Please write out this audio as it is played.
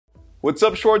What's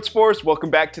up, Shorts Force? Welcome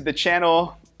back to the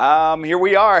channel. Here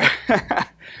we are.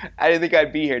 I didn't think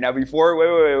I'd be here. Now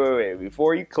wait.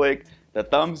 Before you click the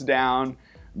thumbs down,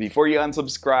 before you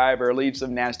unsubscribe or leave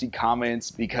some nasty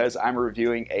comments, because I'm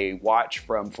reviewing a watch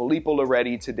from Filippo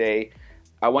Loreti today,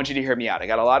 I want you to hear me out. I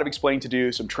got a lot of explaining to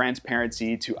do, some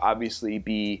transparency to obviously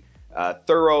be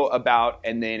thorough about,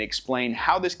 and then explain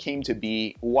how this came to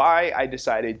be, why I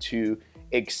decided to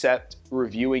accept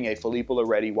reviewing a Filippo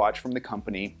Loreti watch from the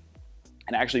company,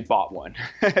 and actually bought one.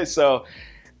 So,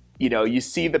 you know, you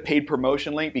see the paid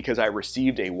promotion link because I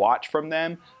received a watch from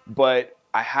them, but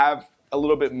I have a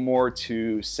little bit more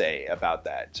to say about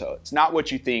that. So it's not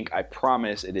what you think. I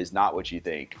promise it is not what you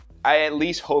think. I at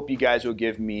least hope you guys will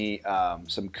give me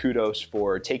some kudos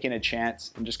for taking a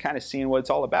chance and just kind of seeing what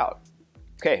it's all about.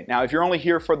 Okay, now if you're only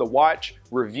here for the watch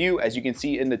review, as you can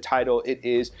see in the title, it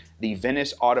is the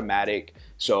Venice Automatic.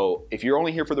 So if you're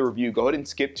only here for the review, go ahead and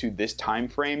skip to this time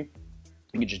frame.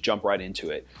 You can just jump right into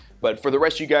it. But for the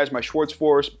rest of you guys, my Schwartz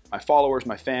Force, my followers,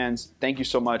 my fans, thank you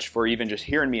so much for even just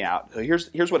hearing me out. So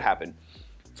here's what happened.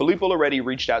 Filippo Loreti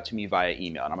reached out to me via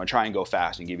email, and I'm gonna try and go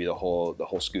fast and give you the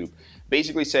whole scoop.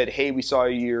 Basically said, hey, we saw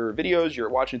your videos, you're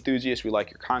a watch enthusiast, we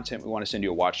like your content, we wanna send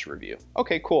you a watch to review.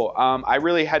 Okay, cool. I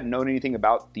really hadn't known anything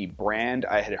about the brand.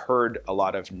 I had heard a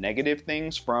lot of negative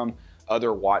things from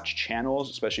other watch channels,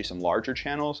 especially some larger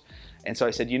channels. And so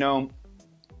I said, you know,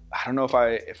 I don't know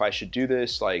if I should do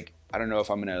this. Like, I don't know if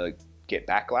I'm gonna get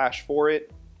backlash for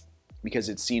it because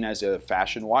it's seen as a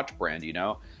fashion watch brand, you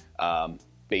know,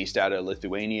 based out of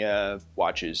Lithuania,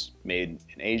 watches made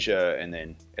in Asia, and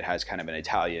then it has kind of an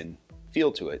Italian feel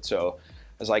to it. So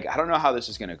I was like, I don't know how this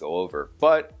is gonna go over,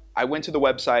 but I went to the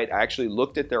website, I actually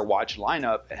looked at their watch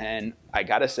lineup, and I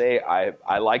gotta say,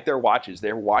 I like their watches.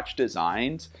 Their watch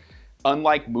designs,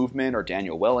 unlike Movement or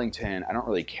Daniel Wellington, I don't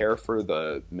really care for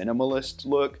the minimalist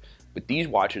look, but these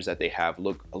watches that they have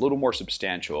look a little more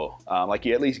substantial. Like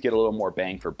you at least get a little more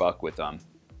bang for buck with them.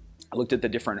 I looked at the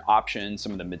different options,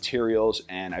 some of the materials,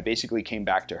 and I basically came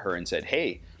back to her and said,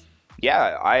 hey,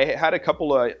 yeah, I had a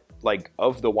couple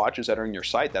of the watches that are in your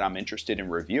site that I'm interested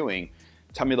in reviewing.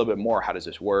 Tell me a little bit more. How does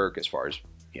this work as far as,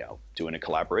 you know, doing a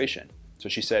collaboration? So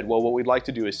she said, well, what we'd like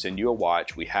to do is send you a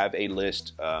watch. We have a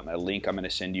list, a link I'm gonna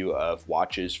send you of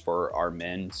watches for our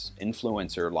men's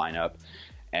influencer lineup,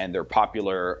 and they're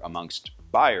popular amongst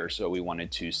buyers, so we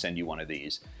wanted to send you one of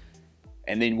these.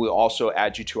 And then we'll also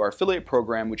add you to our affiliate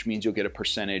program, which means you'll get a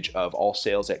percentage of all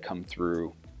sales that come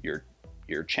through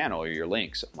your channel or your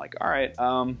links. I'm like, all right,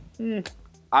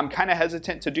 I'm kind of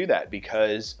hesitant to do that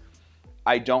because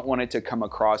I don't want it to come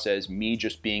across as me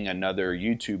just being another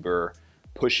YouTuber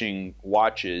pushing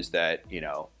watches that, you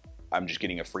know, I'm just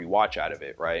getting a free watch out of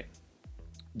it, right?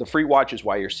 The free watch is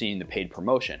why you're seeing the paid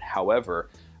promotion. However,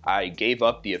 I gave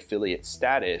up the affiliate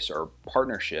status or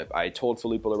partnership. I told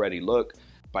Filippo Loreti, look,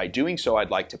 by doing so,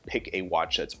 I'd like to pick a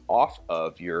watch that's off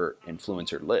of your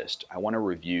influencer list. I want to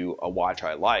review a watch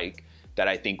I like that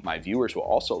I think my viewers will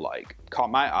also like.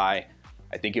 Caught my eye.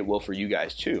 I think it will for you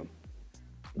guys too.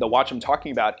 The watch I'm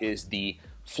talking about is the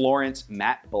Florence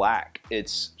Matte Black.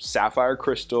 It's sapphire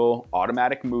crystal,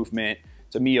 automatic movement.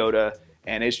 It's a Miyota,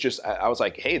 and it's just, I was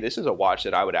like, hey, this is a watch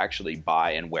that I would actually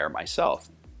buy and wear myself.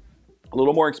 A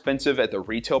little more expensive at the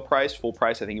retail price, full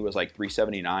price, I think it was like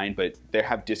 $379, but they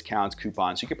have discounts,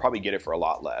 coupons, so you could probably get it for a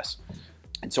lot less.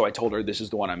 And so I told her this is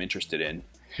the one I'm interested in.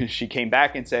 She came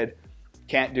back and said,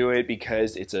 can't do it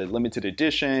because it's a limited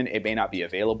edition. It may not be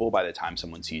available by the time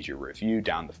someone sees your review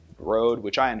down the road,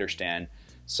 which I understand.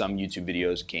 Some YouTube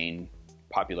videos gain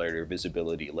popularity or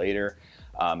visibility later.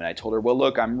 And I told her, well,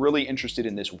 look, I'm really interested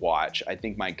in this watch. I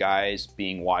think my guys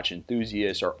being watch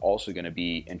enthusiasts are also gonna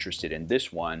be interested in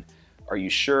this one. Are you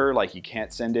sure, like you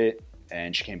can't send it?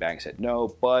 And she came back and said,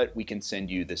 no, but we can send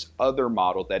you this other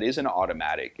model that is an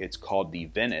automatic. It's called the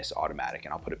Venice Automatic,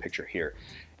 and I'll put a picture here.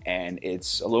 And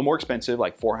it's a little more expensive,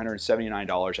 like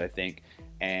 $479, I think.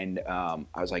 And I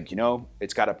was like, you know,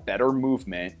 it's got a better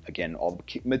movement. Again, all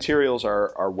the materials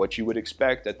are what you would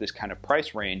expect at this kind of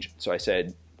price range. So I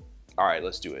said, all right,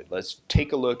 let's do it. Let's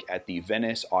take a look at the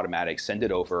Venice Automatic, send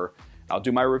it over, I'll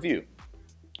do my review.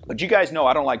 But you guys know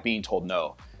I don't like being told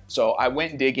no. So I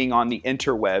went digging on the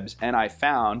interwebs and I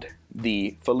found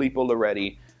the Filippo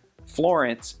Loreti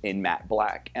Florence in matte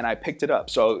black, and I picked it up.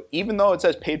 So even though it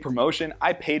says paid promotion,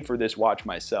 I paid for this watch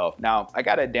myself. Now, I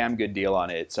got a damn good deal on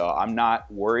it, so I'm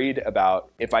not worried about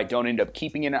if I don't end up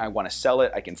keeping it, I want to sell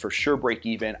it. I can for sure break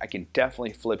even. I can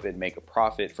definitely flip it and make a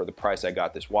profit for the price I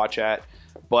got this watch at.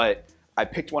 But I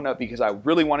picked one up because I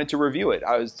really wanted to review it.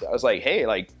 I was like, hey,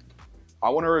 like, I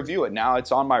want to review it. Now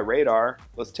it's on my radar.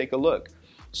 Let's take a look.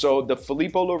 So the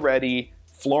Filippo Loreti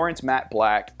Florence Matte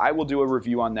Black, I will do a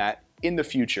review on that in the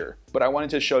future. But I wanted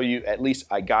to show you, at least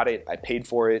I got it, I paid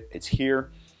for it, it's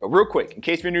here. But real quick, in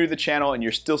case you're new to the channel and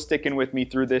you're still sticking with me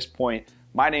through this point,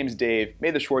 my name's Dave.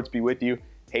 May the Schwartz be with you.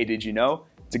 Hey, did you know?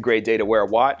 It's a great day to wear a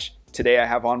watch. Today I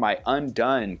have on my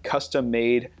undone, custom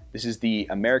made, this is the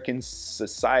American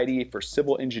Society for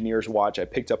Civil Engineers watch I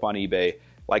picked up on eBay.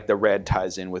 Like the red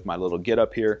ties in with my little get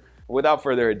up here. Without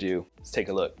further ado, let's take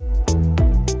a look.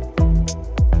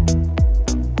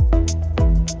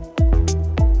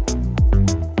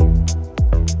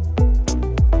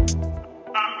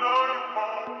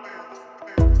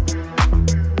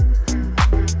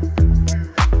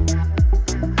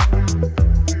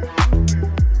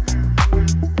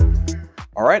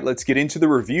 All right, let's get into the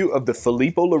review of the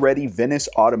Filippo Loreti Venice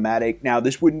Automatic. Now,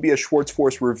 this wouldn't be a Schwartz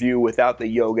Force review without the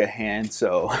yoga hand,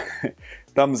 so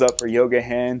thumbs up for yoga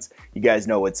hands. You guys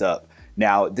know what's up.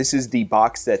 Now, this is the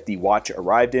box that the watch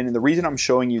arrived in, and the reason I'm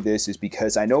showing you this is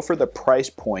because I know for the price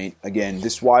point, again,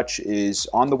 this watch is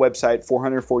on the website,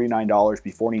 $449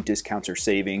 before any discounts or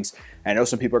savings. I know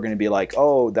some people are going to be like,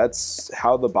 oh, that's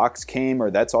how the box came, or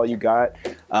that's all you got,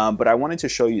 but I wanted to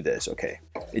show you this. Okay,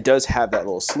 it does have that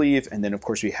little sleeve, and then of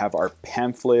course we have our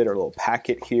pamphlet or little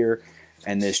packet here,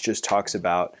 and this just talks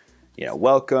about, you know,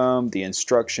 welcome, the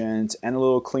instructions, and a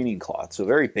little cleaning cloth. So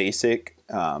very basic.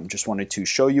 Just wanted to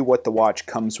show you what the watch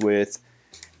comes with,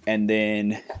 and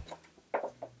then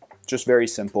just very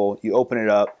simple. You open it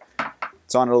up,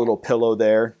 it's on a little pillow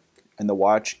there, and the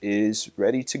watch is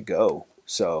ready to go.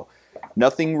 So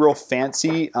nothing real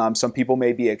fancy. Some people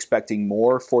may be expecting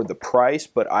more for the price,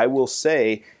 but I will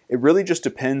say it really just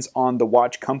depends on the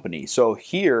watch company. So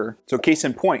here, so case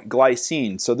in point,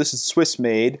 glycine. So this is Swiss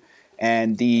made,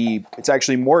 and it's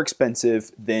actually more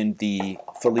expensive than the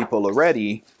Filippo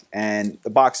Loreti, and the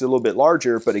box is a little bit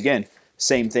larger, but again,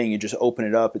 same thing. You just open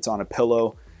it up, it's on a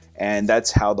pillow, and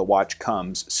that's how the watch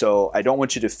comes. So I don't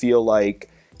want you to feel like,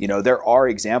 you know, there are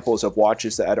examples of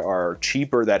watches that are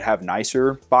cheaper that have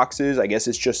nicer boxes. I guess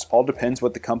it's just all depends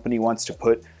what the company wants to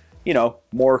put, you know,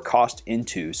 more cost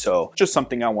into. So just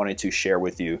something I wanted to share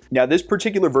with you. Now, this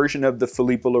particular version of the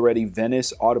Filippo Loreti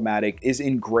Venice Automatic is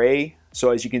in gray.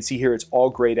 So as you can see here, it's all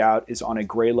grayed out, is on a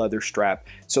gray leather strap.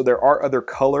 So there are other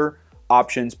color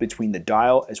options between the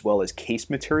dial as well as case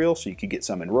material. So you could get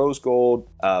some in rose gold,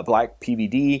 black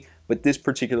PVD, but this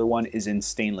particular one is in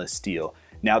stainless steel.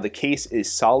 Now the case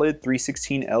is solid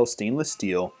 316L stainless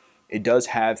steel. It does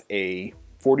have a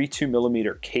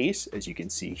 42mm case, as you can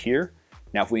see here.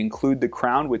 Now if we include the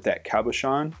crown with that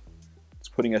cabochon, it's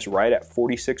putting us right at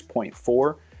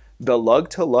 46.4. The lug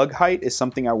to lug height is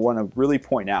something I want to really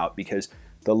point out, because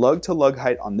the lug to lug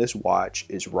height on this watch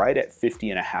is right at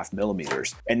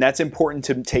 50.5mm. And that's important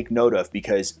to take note of,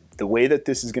 because the way that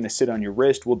this is going to sit on your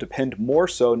wrist will depend more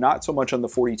so, not so much on the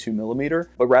 42mm,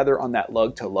 but rather on that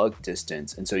lug to lug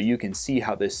distance. And so you can see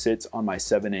how this sits on my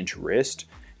 7-inch wrist.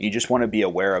 You just want to be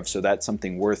aware of, so that's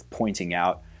something worth pointing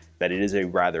out, that it is a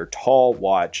rather tall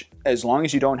watch. As long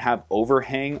as you don't have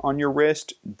overhang on your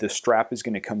wrist, the strap is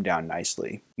going to come down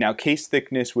nicely. Now, case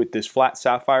thickness with this flat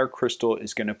sapphire crystal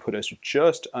is going to put us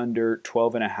just under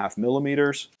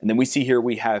 12.5mm. And then we see here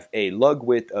we have a lug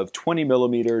width of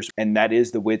 20mm, and that is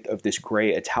the width of this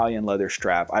gray Italian leather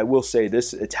strap. I will say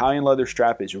this Italian leather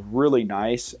strap is really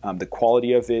nice. The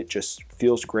quality of it just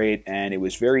feels great, and it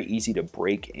was very easy to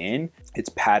break in. It's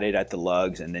padded at the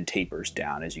lugs and then tapers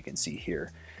down, as you can see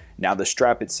here. Now the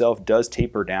strap itself does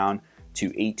taper down to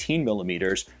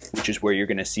 18mm, which is where you're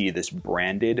going to see this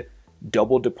branded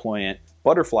double deployant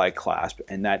butterfly clasp,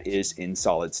 and that is in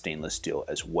solid stainless steel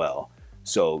as well.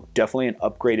 So definitely an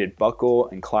upgraded buckle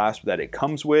and clasp that it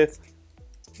comes with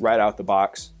right out the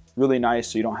box. Really nice,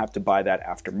 so you don't have to buy that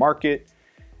aftermarket.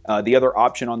 The other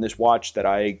option on this watch that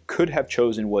I could have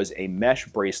chosen was a mesh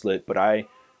bracelet, but I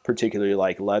particularly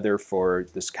like leather for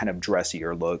this kind of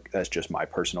dressier look. That's just my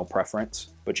personal preference,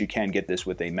 but you can get this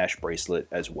with a mesh bracelet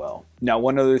as well. Now,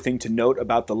 one other thing to note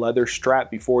about the leather strap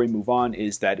before we move on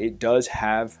is that it does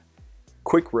have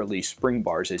quick release spring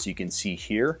bars, as you can see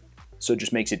here. So it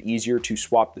just makes it easier to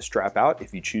swap the strap out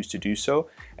if you choose to do so.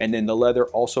 And then the leather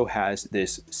also has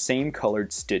this same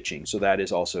colored stitching. So that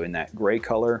is also in that gray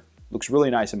color. Looks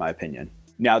really nice in my opinion.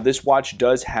 Now this watch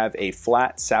does have a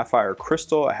flat sapphire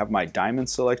crystal. I have my diamond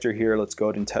selector here. Let's go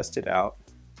ahead and test it out.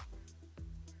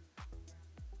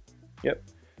 Yep.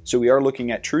 So we are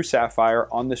looking at true sapphire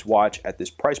on this watch at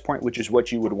this price point, which is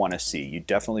what you would want to see. You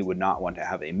definitely would not want to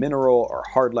have a mineral or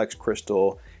hardlex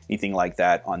crystal, anything like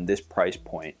that on this price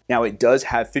point. Now it does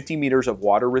have 50 meters of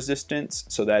water resistance,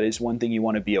 so that is one thing you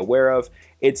want to be aware of.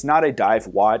 It's not a dive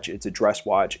watch, it's a dress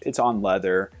watch, it's on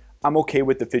leather. I'm okay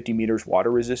with the 50 meters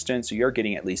water resistance, so you're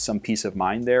getting at least some peace of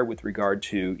mind there with regard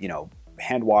to, you know,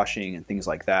 hand washing and things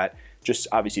like that. Just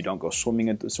obviously don't go swimming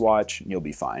at this watch and you'll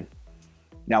be fine.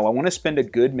 Now I want to spend a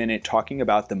good minute talking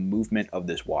about the movement of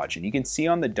this watch, and you can see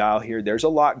on the dial here there's a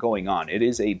lot going on. It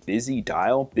is a busy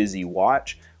dial, busy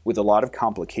watch with a lot of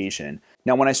complication.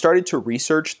 Now when I started to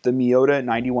research the Miyota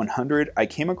 9100, I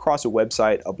came across a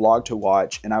website, a blog to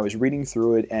watch, and I was reading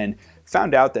through it and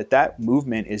found out that that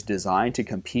movement is designed to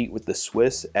compete with the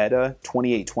Swiss ETA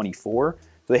 2824.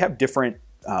 So they have different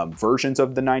versions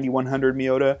of the 9100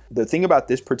 Miyota. The thing about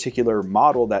this particular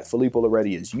model that Filippo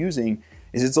Loreti is using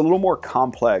is it's a little more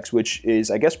complex, which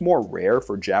is, I guess, more rare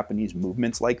for Japanese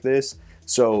movements like this.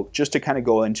 So just to kind of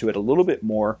go into it a little bit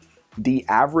more, the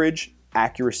average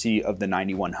accuracy of the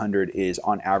 9100 is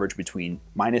on average between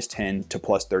 -10 to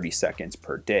 +30 seconds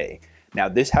per day. Now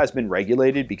this has been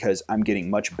regulated because I'm getting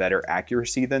much better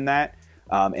accuracy than that.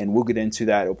 And we'll get into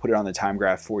that. I'll put it on the time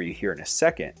graph for you here in a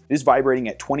second. It is vibrating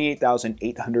at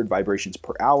 28,800 vibrations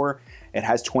per hour. It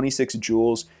has 26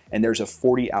 joules and there's a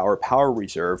 40-hour power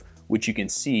reserve, which you can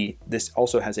see this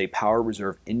also has a power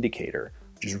reserve indicator,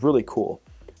 which is really cool.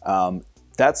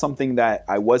 That's something that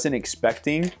I wasn't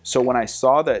expecting. So when I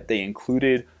saw that they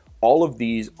included all of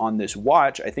these on this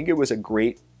watch, I think it was a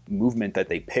great movement that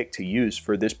they picked to use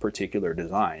for this particular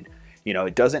design. You know,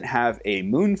 it doesn't have a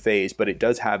moon phase, but it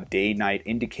does have day-night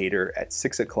indicator at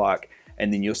 6 o'clock.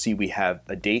 And then you'll see we have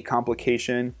a date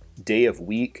complication, day of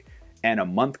week, and a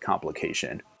month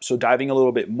complication. So diving a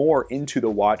little bit more into the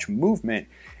watch movement,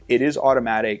 it is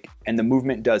automatic and the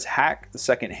movement does hack the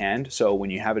second hand. So when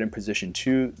you have it in position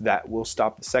 2, that will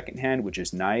stop the second hand, which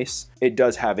is nice. It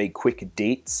does have a quick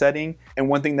date setting. And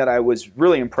one thing that I was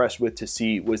really impressed with to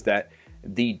see was that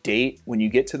the date, when you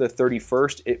get to the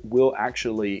 31st, it will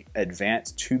actually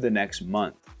advance to the next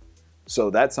month. So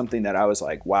that's something that I was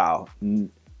like, wow,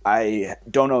 I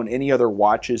don't own any other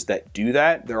watches that do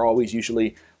that. They're always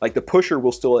usually, like the pusher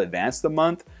will still advance the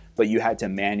month, but you had to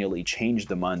manually change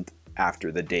the month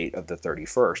after the date of the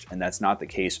 31st. And that's not the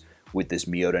case with this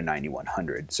Miyota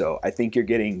 9100. So I think you're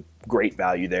getting great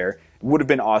value there. It would have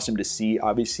been awesome to see,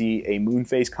 obviously, a moon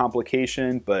phase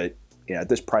complication, but you know, at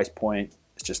this price point,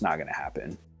 it's just not gonna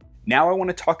happen. Now I want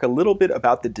to talk a little bit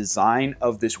about the design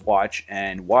of this watch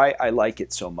and why I like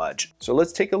it so much. So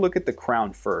let's take a look at the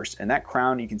crown first. And that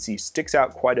crown, you can see, sticks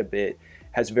out quite a bit,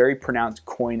 has very pronounced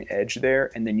coin edge there,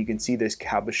 and then you can see this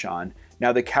cabochon.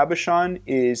 Now the cabochon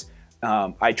is,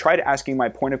 I tried asking my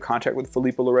point of contact with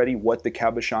Filippo Loreti what the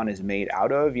cabochon is made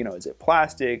out of. You know, is it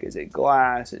plastic? Is it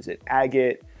glass? Is it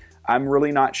agate? I'm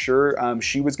really not sure.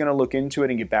 She was gonna look into it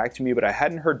and get back to me, but I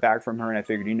hadn't heard back from her, and I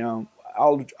figured, you know,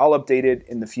 I'll update it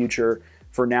in the future.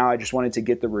 For now, I just wanted to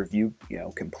get the review, you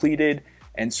know, completed.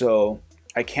 And so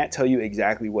I can't tell you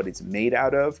exactly what it's made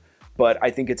out of, but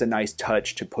I think it's a nice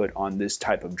touch to put on this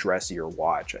type of dressier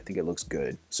watch. I think it looks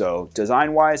good. So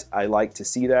design-wise, I like to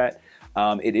see that.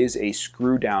 It is a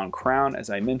screw-down crown, as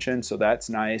I mentioned, so that's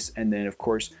nice. And then, of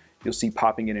course, you'll see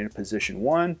popping it into position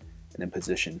 1 and then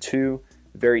position 2.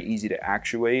 Very easy to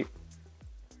actuate.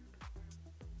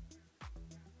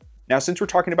 Now, since we're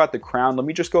talking about the crown, let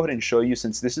me just go ahead and show you,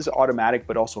 since this is automatic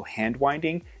but also hand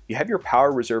winding, you have your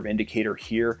power reserve indicator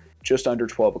here just under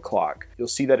 12 o'clock. You'll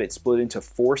see that it's split into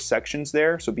 4 sections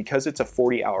there. So because it's a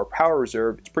 40-hour power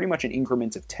reserve, it's pretty much in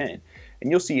increments of 10.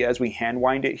 And you'll see as we hand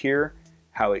wind it here,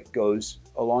 how it goes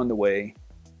along the way,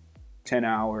 10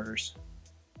 hours,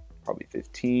 probably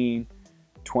 15,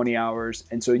 20 hours.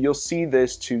 And so you'll see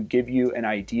this to give you an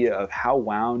idea of how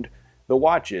wound the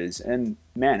watches. And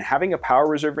man, having a power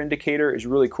reserve indicator is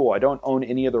really cool. I don't own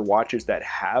any other watches that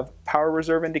have power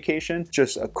reserve indication.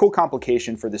 Just a cool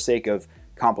complication for the sake of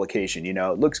complication. You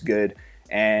know, it looks good,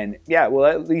 and yeah, we'll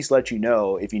at least let you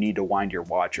know if you need to wind your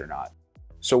watch or not.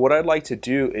 So what I'd like to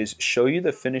do is show you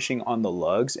the finishing on the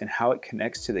lugs and how it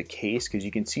connects to the case, because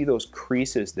you can see those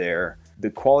creases there.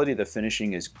 The quality of the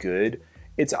finishing is good.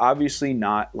 It's obviously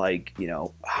not like, you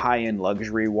know, high-end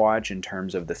luxury watch in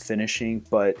terms of the finishing,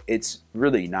 but it's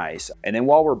really nice. And then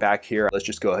while we're back here, let's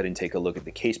just go ahead and take a look at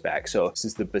the case back. So this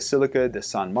is the Basilica de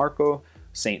San Marco,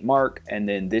 St. Mark, and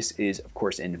then this is, of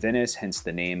course, in Venice, hence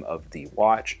the name of the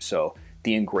watch. So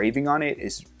the engraving on it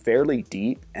is fairly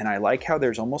deep, and I like how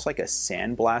there's almost like a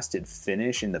sandblasted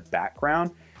finish in the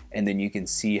background, and then you can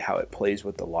see how it plays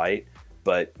with the light,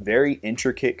 but very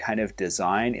intricate kind of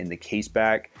design in the case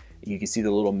back. You can see the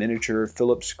little miniature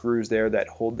Phillips screws there that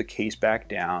hold the case back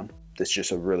down. That's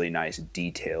just a really nice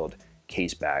detailed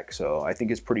case back. So I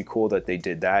think it's pretty cool that they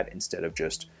did that instead of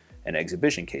just an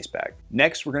exhibition case back.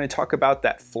 Next, we're going to talk about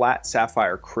that flat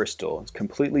sapphire crystal. It's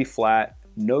completely flat,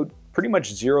 pretty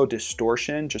much zero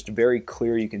distortion, just very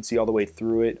clear. You can see all the way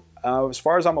through it. As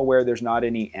far as I'm aware, there's not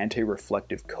any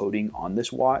anti-reflective coating on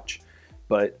this watch.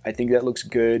 but I think that looks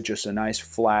good. Just a nice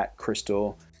flat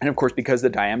crystal. And of course, because the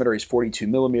diameter is 42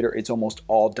 millimeter, it's almost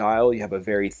all dial. You have a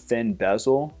very thin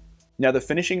bezel. Now the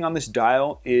finishing on this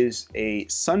dial is a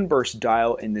sunburst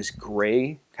dial in this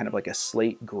gray, kind of like a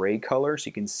slate gray color. So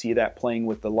you can see that playing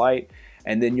with the light.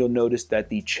 And then you'll notice that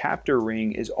the chapter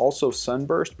ring is also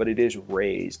sunburst, but it is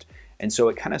raised. And so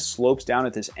it kind of slopes down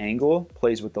at this angle,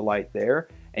 plays with the light there.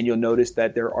 And you'll notice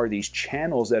that there are these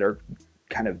channels that are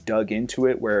kind of dug into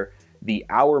it where the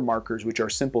hour markers, which are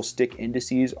simple stick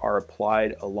indices, are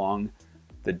applied along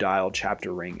the dial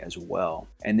chapter ring as well.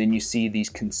 And then you see these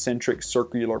concentric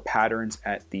circular patterns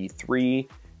at the 3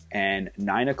 and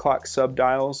 9 o'clock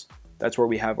subdials. That's where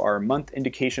we have our month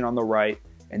indication on the right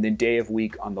and then day of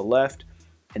week on the left.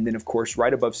 And then of course,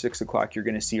 right above 6 o'clock, you're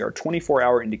gonna see our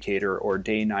 24-hour indicator or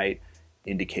day-night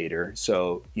indicator.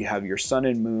 So you have your sun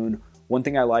and moon. One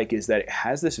thing I like is that it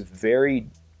has this very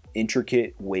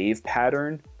intricate wave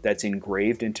pattern that's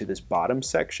engraved into this bottom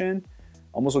section.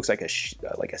 Almost looks like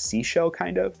a seashell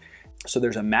kind of. So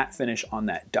there's a matte finish on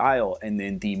that dial, and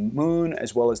then the moon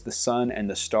as well as the sun and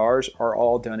the stars are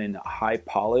all done in high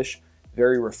polish,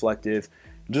 very reflective.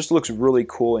 Just looks really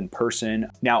cool in person.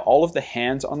 Now all of the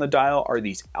hands on the dial are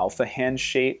these alpha hand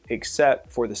shape,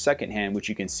 except for the second hand, which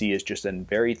you can see is just a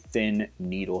very thin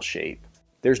needle shape.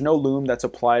 There's no lume that's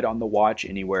applied on the watch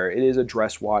anywhere. It is a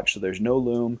dress watch, so there's no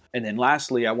lume. And then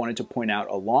lastly, I wanted to point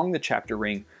out along the chapter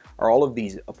ring are all of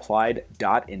these applied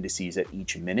dot indices at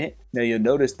each minute. Now you'll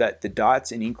notice that the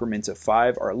dots in increments of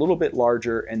 5 are a little bit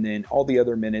larger, and then all the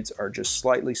other minutes are just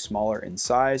slightly smaller in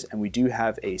size. And we do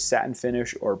have a satin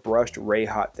finish or brushed ray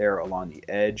hot there along the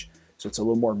edge. So it's a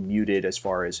little more muted as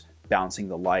far as bouncing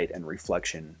the light and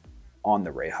reflection on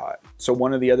the ray hot. So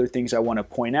one of the other things I want to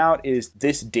point out is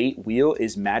this date wheel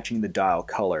is matching the dial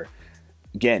color.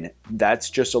 Again, that's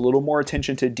just a little more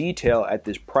attention to detail at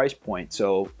this price point.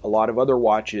 So a lot of other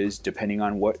watches, depending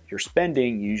on what you're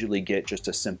spending, usually get just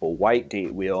a simple white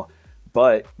date wheel,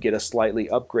 but get a slightly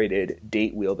upgraded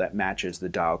date wheel that matches the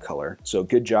dial color. So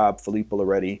good job, Filippo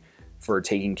Loreti, for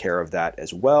taking care of that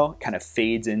as well. Kind of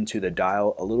fades into the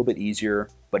dial a little bit easier,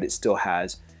 but it still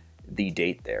has the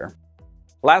date there.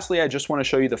 Lastly, I just want to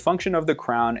show you the function of the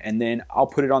crown, and then I'll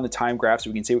put it on the time graph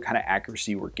so we can see what kind of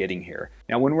accuracy we're getting here.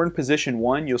 Now, when we're in position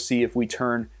 1, you'll see if we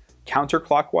turn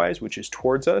counterclockwise, which is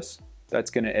towards us, that's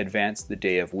going to advance the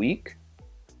day of week.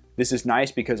 This is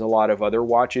nice because a lot of other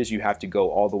watches, you have to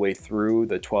go all the way through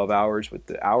the 12 hours with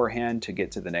the hour hand to get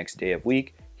to the next day of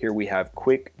week. Here we have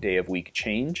quick day of week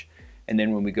change. And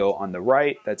then when we go on the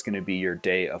right, that's going to be your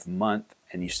day of month.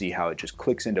 And you see how it just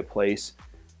clicks into place,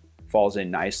 falls in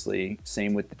nicely.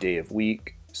 Same with the day of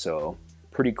week. So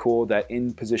pretty cool that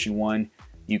in position 1,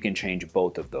 you can change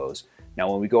both of those. Now,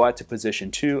 when we go out to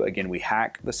position 2, again, we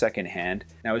hack the second hand.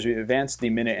 Now, as we advance the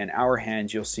minute and hour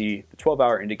hands, you'll see the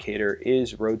 12-hour indicator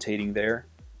is rotating there.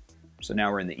 So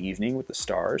now we're in the evening with the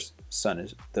stars.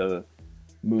 The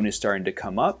moon is starting to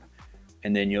come up.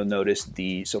 And then you'll notice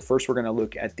so first we're gonna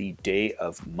look at the day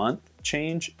of month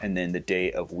change and then the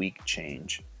day of week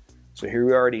change. So here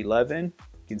we are at 11.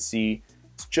 You can see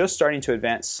it's just starting to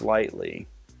advance slightly.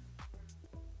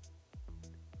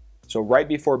 So right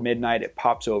before midnight, it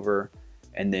pops over.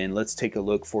 And then let's take a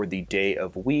look for the day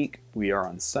of week. We are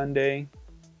on Sunday,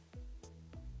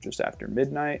 just after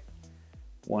midnight,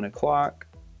 1 o'clock.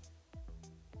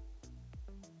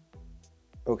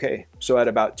 Okay, so at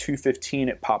about 2:15,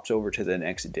 it pops over to the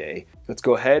next day. Let's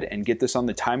go ahead and get this on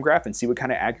the time graph and see what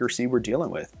kind of accuracy we're dealing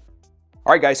with.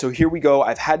 All right, guys, so here we go.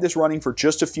 I've had this running for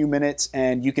just a few minutes,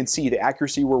 and you can see the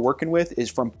accuracy we're working with is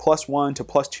from +1 to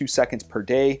 +2 seconds per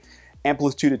day.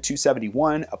 Amplitude of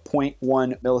 271, a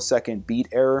 0.1 millisecond beat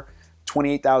error,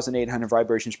 28,800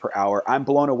 vibrations per hour. I'm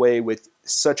blown away with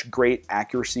such great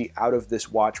accuracy out of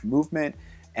this watch movement.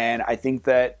 And I think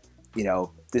that, you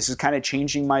know, this is kind of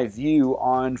changing my view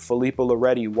on Filippo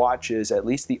Loreti watches, at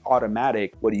least the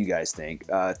automatic. What do you guys think?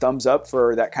 Thumbs up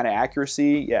for that kind of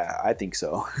accuracy? Yeah, I think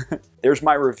so. There's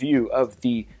my review of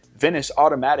the Venice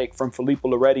automatic from Filippo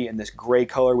Loreti in this gray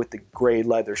color with the gray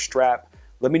leather strap.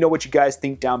 Let me know what you guys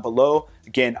think down below.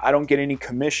 Again, I don't get any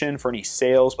commission for any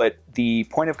sales, but the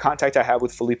point of contact I have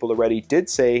with Filippo Loreti did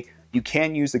say you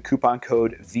can use the coupon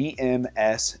code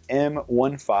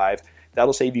VMSM15.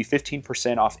 That'll save you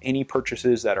 15% off any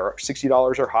purchases that are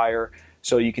 $60 or higher.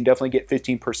 So you can definitely get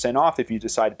 15% off if you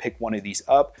decide to pick one of these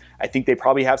up. I think they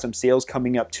probably have some sales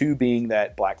coming up too, being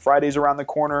that Black Friday's around the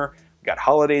corner. We got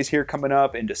holidays here coming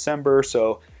up in December.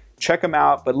 So check them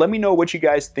out, but let me know what you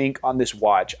guys think on this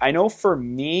watch. I know for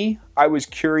me, I was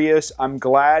curious. I'm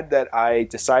glad that I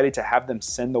decided to have them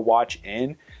send the watch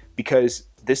in because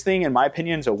this thing, in my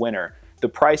opinion, is a winner. The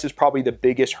price is probably the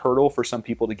biggest hurdle for some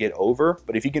people to get over,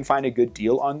 but if you can find a good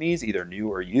deal on these, either new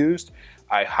or used,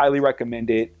 I highly recommend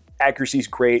it. Accuracy is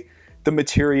great. The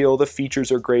material, the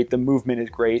features are great. The movement is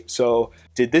great. So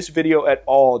did this video at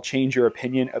all change your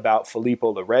opinion about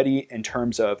Filippo Loreti in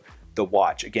terms of the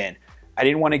watch? Again, I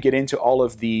didn't want to get into all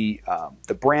of the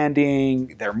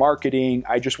branding, their marketing.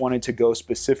 I just wanted to go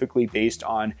specifically based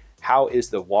on how is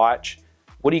the watch.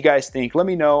 What do you guys think? Let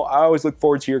me know. I always look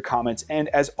forward to your comments. And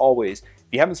as always, if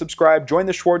you haven't subscribed, join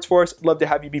the Schwartz Force. I'd love to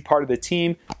have you be part of the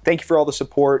team. Thank you for all the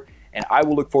support. And I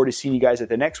will look forward to seeing you guys at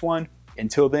the next one.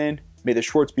 Until then, may the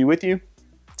Schwartz be with you.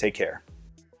 Take care.